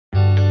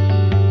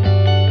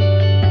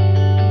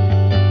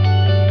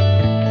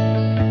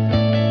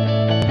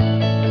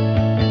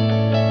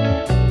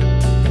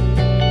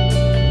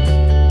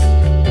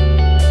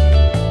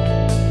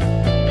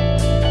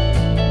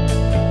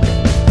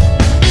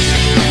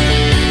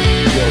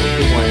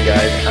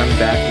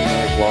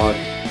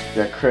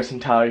Got Chris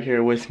and Tyler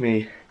here with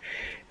me,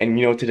 and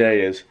you know what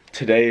today is?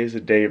 Today is the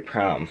day of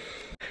prom.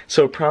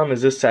 So prom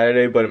is this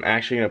Saturday, but I'm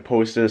actually gonna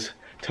post this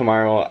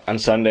tomorrow on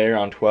Sunday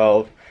around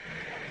 12.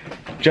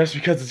 Just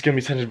because it's gonna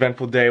be such an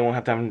eventful day, I won't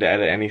have time to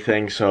edit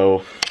anything,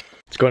 so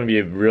it's gonna be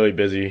a really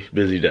busy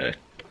day.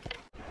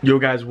 Yo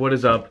guys, what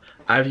is up?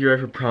 I have to get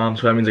ready for prom,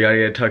 so that means I gotta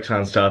get a tux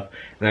on stuff,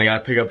 and then I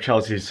gotta pick up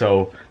Chelsea,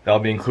 so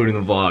that'll be included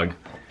in the vlog.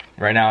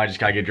 Right now, I just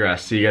gotta get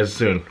dressed. See you guys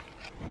soon.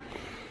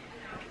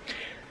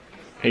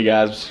 Hey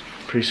guys,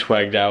 pretty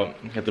swagged out.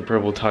 Got the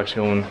purple tux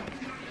going.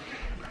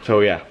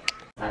 So yeah.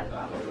 There's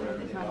not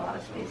a lot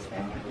of space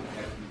there.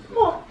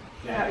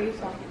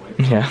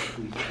 Yeah.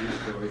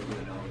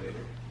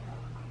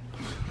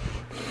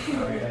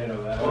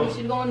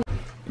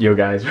 Yo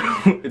guys,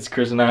 it's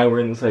Chris and I. We're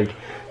in this like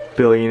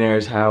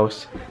billionaire's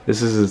house.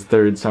 This is his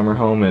third summer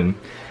home, and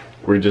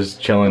we're just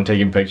chilling,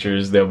 taking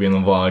pictures. They'll be in the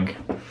vlog.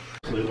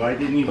 Why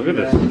didn't you look at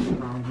this?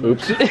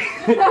 Oops.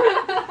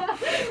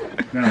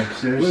 No,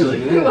 seriously.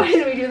 Why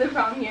did we do the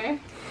prom here?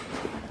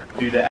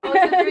 Do that. Oh,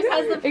 so Bruce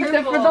has the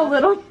except for the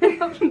little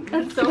thing.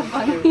 That's so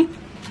funny.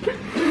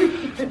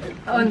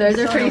 Oh, and theirs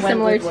are pretty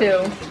similar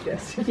too.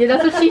 Yeah,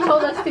 that's what she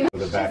told us too.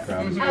 The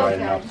background is bright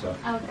enough, so.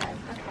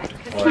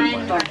 Okay.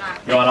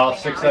 You want all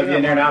 6 of you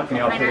in there now? Can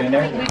you all fit in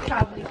there? We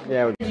probably.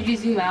 Yeah. Did you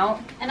zoom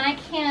out? And I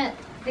can't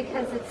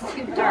because it's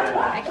too dark.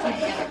 I can't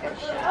get a good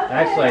shot.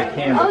 Actually, I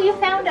can. Oh, you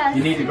found us.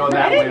 You need to go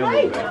that way a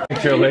little bit.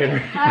 Picture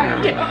later.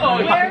 Oh,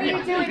 where are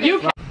you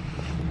doing?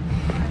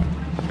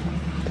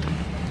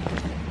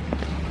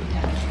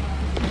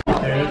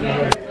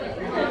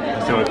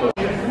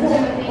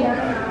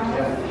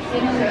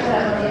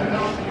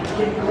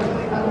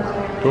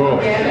 Cool.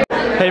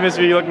 Hey, Miss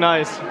V, you look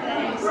nice.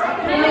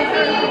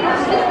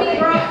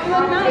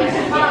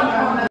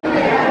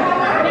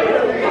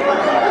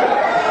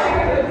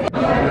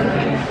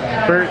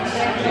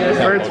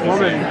 Bert's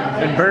woman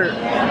and Bert,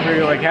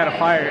 who like had a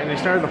fire, and they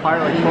started the fire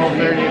like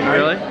 12:30 at night.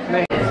 Really?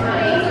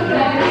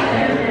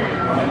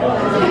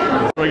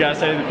 What do we gotta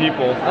say to the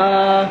people?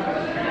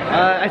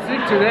 I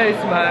think today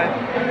is my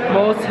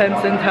most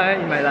handsome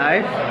time in my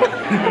life.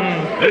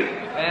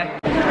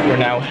 We're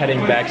now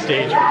heading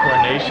backstage for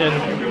coronation.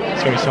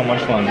 It's gonna be so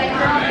much fun.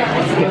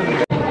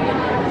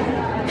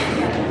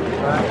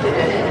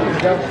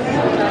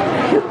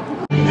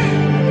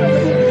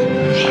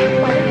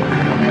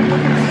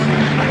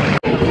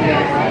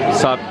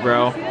 What's up,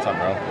 bro? What's up,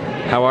 bro?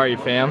 How are you,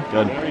 fam?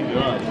 Good. Very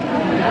good.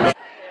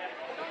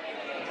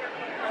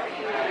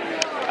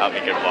 That'll be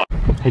good vlog.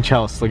 Hey,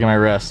 Chelsea, look at my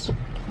wrist.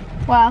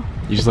 Wow.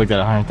 You just looked at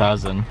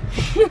 100,000.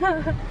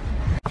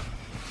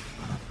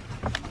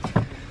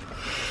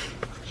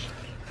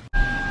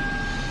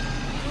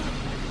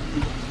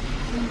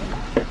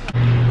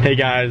 Hey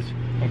guys,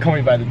 I'm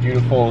coming by the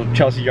beautiful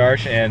Chelsea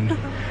Yarsh, and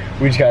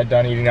we just got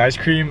done eating ice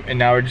cream, and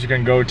now we're just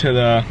gonna go to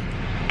the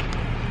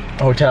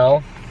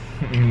hotel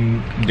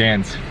and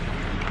dance.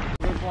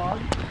 The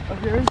vlog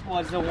of yours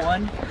was the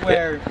one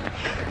where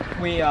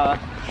we,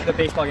 the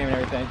baseball game and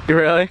everything.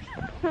 Really?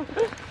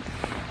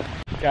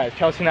 Guys,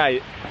 Chelsea and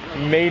I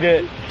made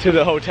it to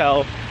the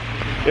hotel.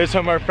 There's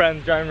some of our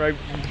friends driving right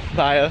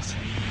by us.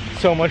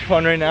 So much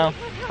fun right now.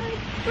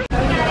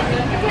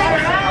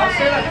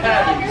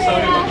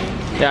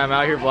 Yeah, I'm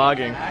out here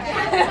vlogging.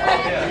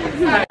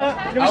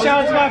 Give a shout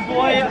out to my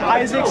boy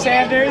Isaac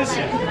Sanders.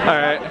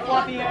 Alright.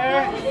 Fluffy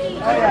hair.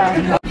 Oh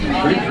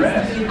yeah.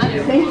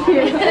 Thank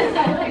you.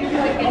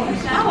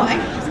 Oh,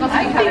 I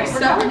think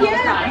so.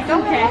 Yeah.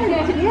 Okay.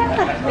 Yeah.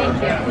 Thank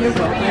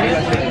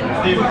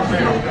you. You're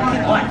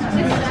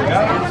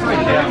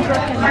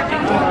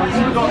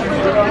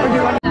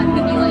welcome.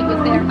 You like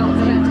with their help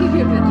to take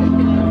a picture.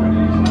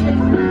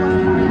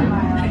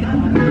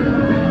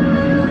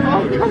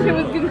 Oh God, it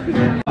was gonna be.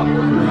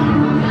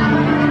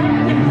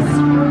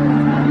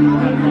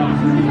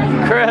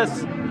 Chris!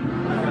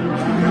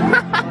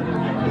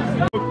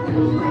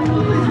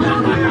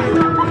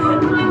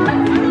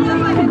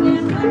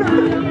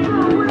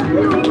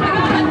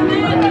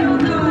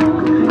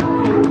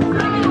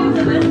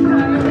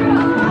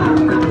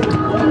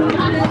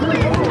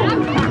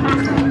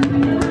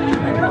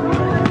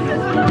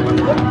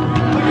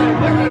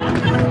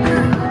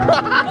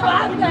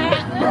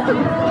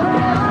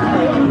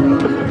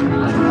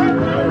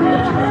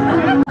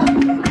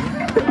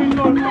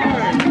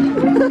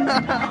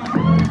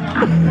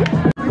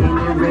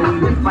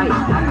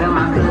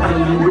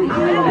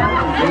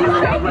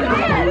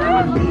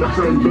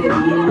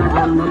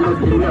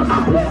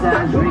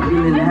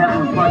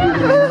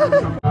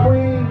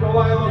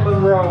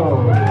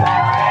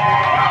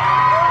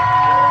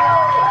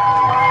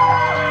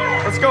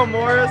 Let's go,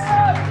 Morris.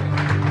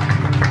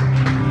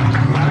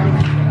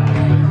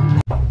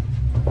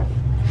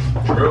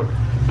 True.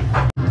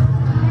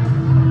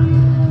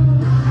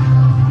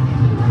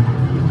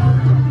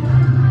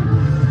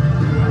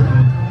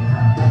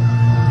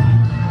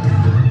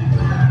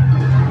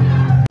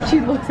 She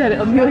looks at it,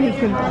 Amelia's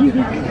gonna puke.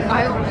 I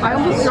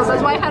almost know,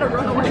 that's why I had to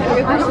run away.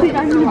 Actually,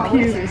 I'm gonna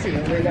puke. You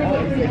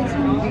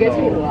guys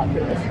paid a lot for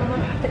this.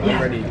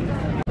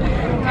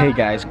 Yeah. Hey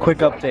guys, quick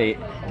update.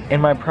 In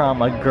my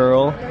prom, a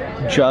girl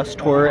just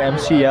tore her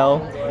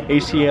MCL,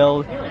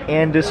 ACL,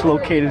 and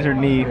dislocated her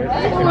knee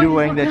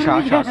doing the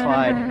cha-cha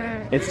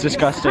slide. It's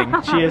disgusting.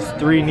 She has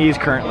 3 knees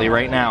currently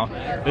right now.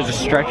 There's a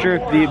stretcher,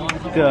 the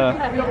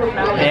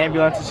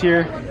ambulance is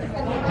here.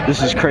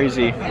 This is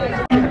crazy.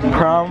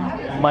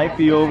 Prom might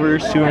be over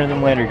sooner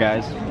than later,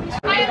 guys.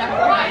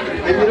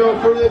 And you know,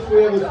 for this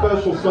we have a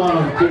special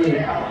song too.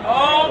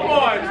 Oh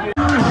boy!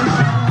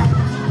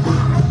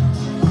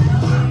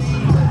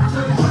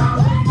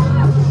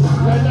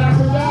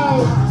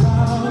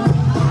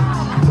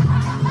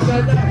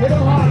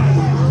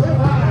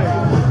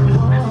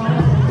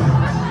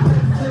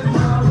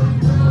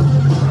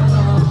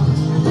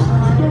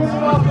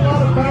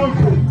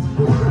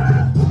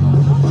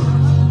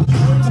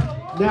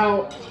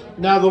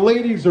 Now the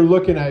ladies are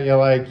looking at you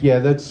like, yeah,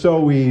 that's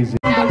so easy.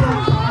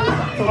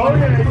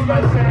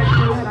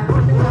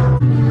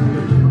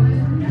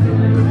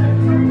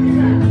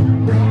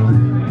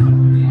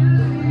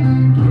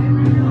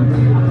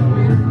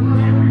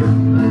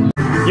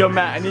 Yo,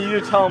 Matt, I need you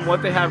to tell them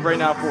what they have right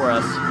now for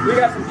us. We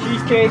got some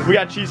cheesecake. We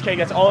got cheesecake.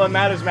 That's all that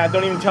matters, Matt.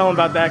 Don't even tell them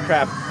about that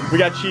crap. We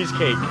got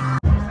cheesecake.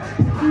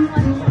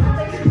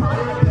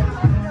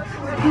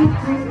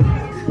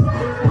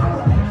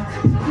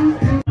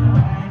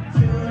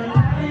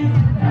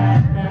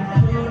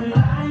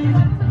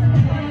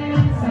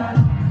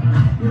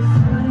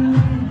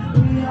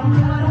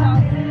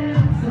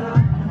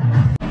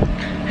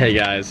 Hey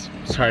guys,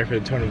 sorry for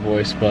the tone of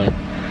voice, but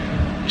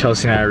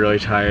Chelsea and I are really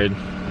tired.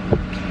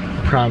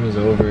 Prom is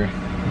over.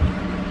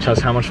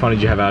 Chelsea, how much fun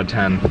did you have out of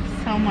 10?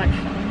 So much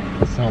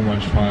fun. So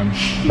much fun.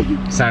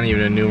 It's not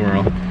even a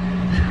numeral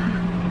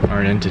or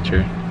an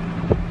integer.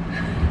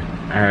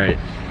 Alright,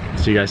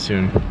 see you guys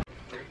soon.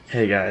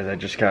 Hey guys, I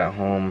just got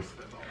home.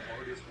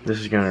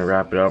 This is gonna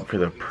wrap it up for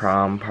the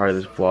prom part of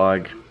this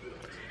vlog.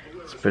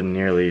 It's been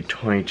nearly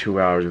 22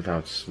 hours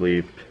without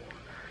sleep.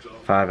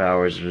 5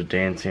 hours of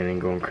dancing and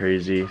going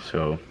crazy,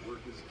 so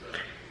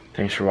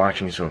thanks for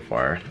watching so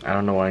far. I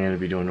don't know what I'm going to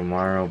be doing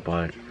tomorrow,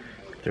 but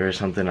if there is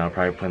something, I'll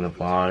probably put in the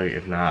vlog.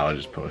 If not, I'll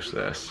just post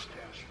this.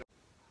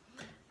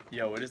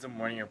 Yo, it is the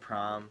morning of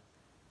prom,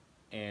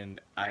 and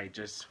I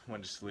just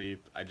went to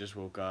sleep. I just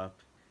woke up.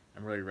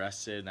 I'm really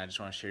rested, and I just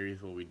want to share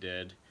with you what we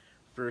did.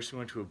 First, we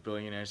went to a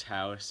billionaire's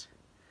house.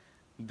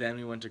 Then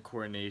we went to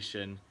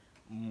coronation.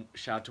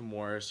 Shout out to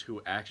Morris,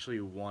 who actually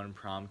won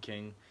Prom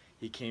King.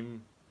 He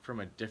came from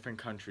a different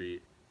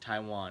country,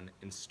 Taiwan,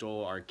 and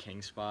stole our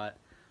king spot,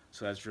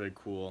 so that's really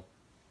cool.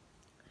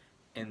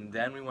 And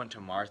then we went to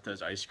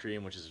Martha's Ice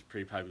Cream, which is a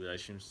pretty popular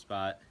ice cream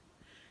spot.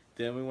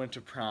 Then we went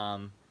to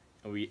prom,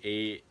 and we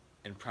ate,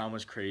 and prom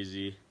was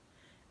crazy.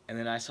 And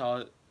then I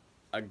saw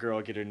a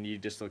girl get her knee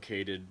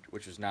dislocated,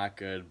 which was not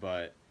good,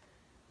 but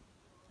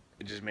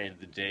it just made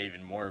the day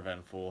even more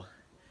eventful.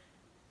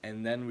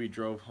 And then we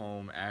drove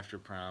home after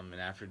prom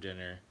and after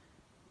dinner,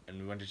 and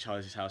we went to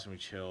Chelsea's house and we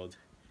chilled.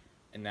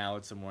 And now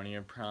it's the morning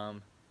of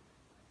prom,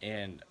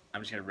 and I'm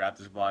just going to wrap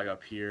this vlog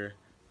up here.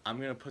 I'm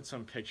going to put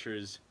some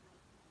pictures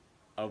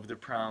of the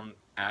prom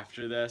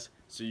after this,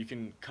 so you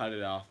can cut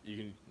it off. You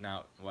can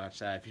not watch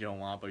that if you don't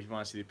want, but if you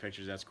want to see the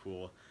pictures, that's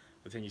cool.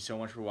 But thank you so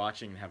much for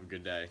watching, and have a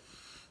good day.